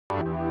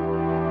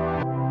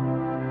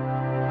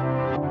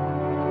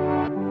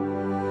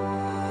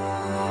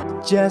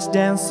Just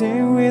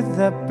dancing with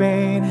the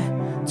pain,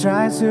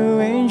 try to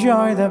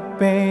enjoy the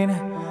pain,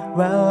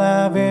 while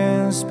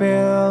having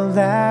spilled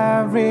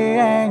every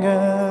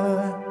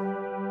anger.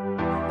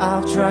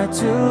 I've tried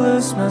to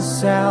lose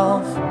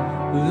myself,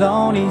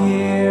 lonely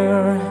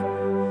here,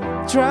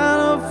 trying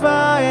to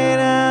find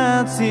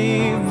a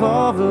thief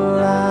of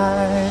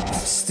light.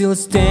 Still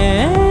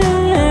stand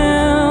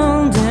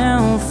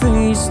and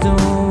face the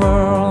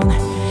world.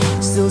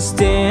 Still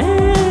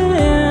stand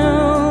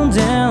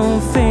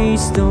and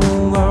face the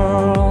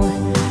world.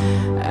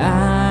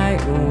 I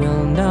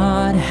will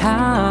not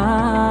hide.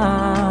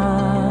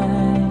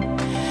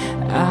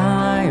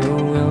 I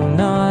will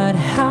not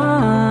hide.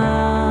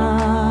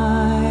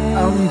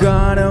 I'm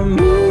gonna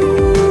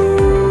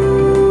move,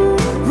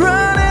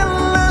 run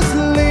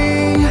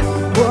endlessly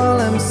while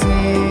I'm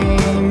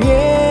singing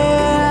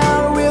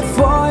with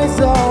voice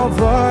of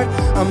heart.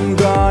 I'm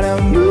gonna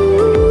move,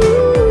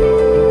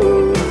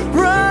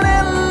 run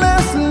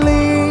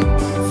endlessly,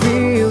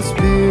 feels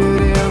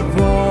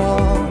beautiful.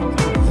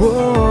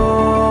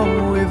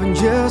 Whoa, even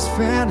just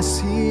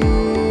fantasy.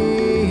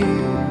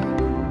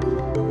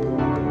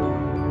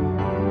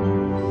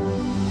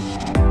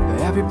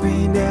 Every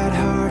pain that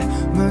hurt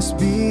must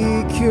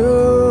be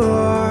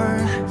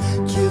cured.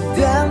 Keep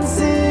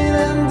dancing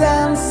and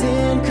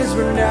dancing, 'cause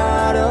we're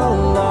not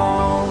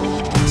alone.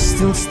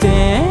 Still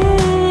stand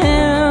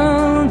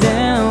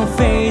and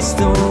face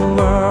the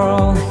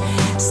world.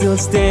 Still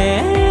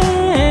stand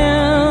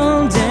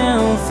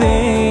and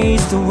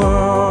face the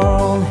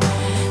world.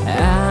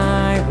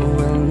 I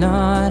will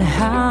not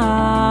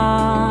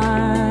hide,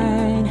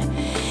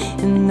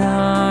 and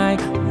I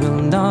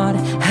will not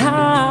hide.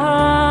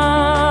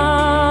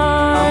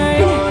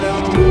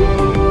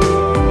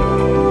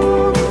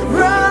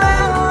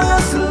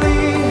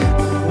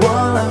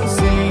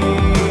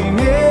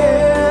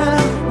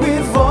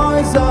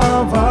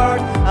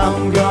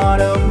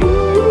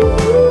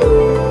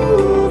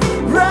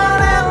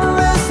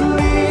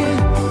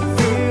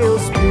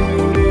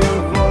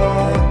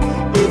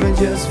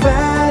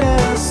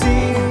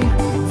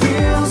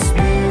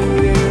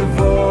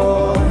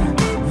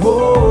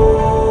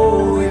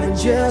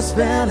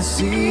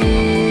 Fantasy.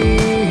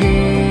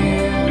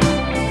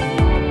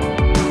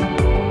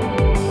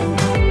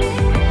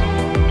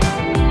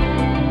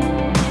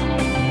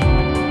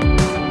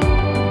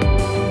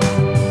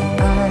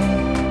 I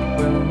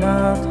will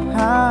not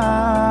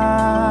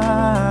hide.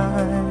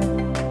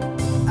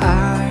 I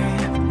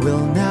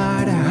will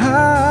not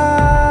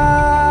hide.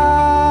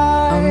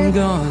 I'm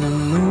gonna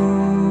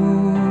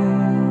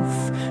move,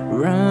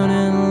 run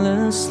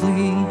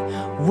endlessly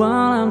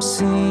while I'm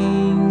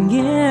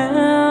singing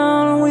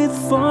with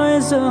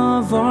voice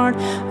of art.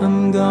 I'm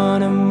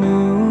gonna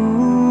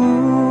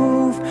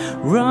move,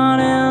 run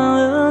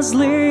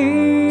endlessly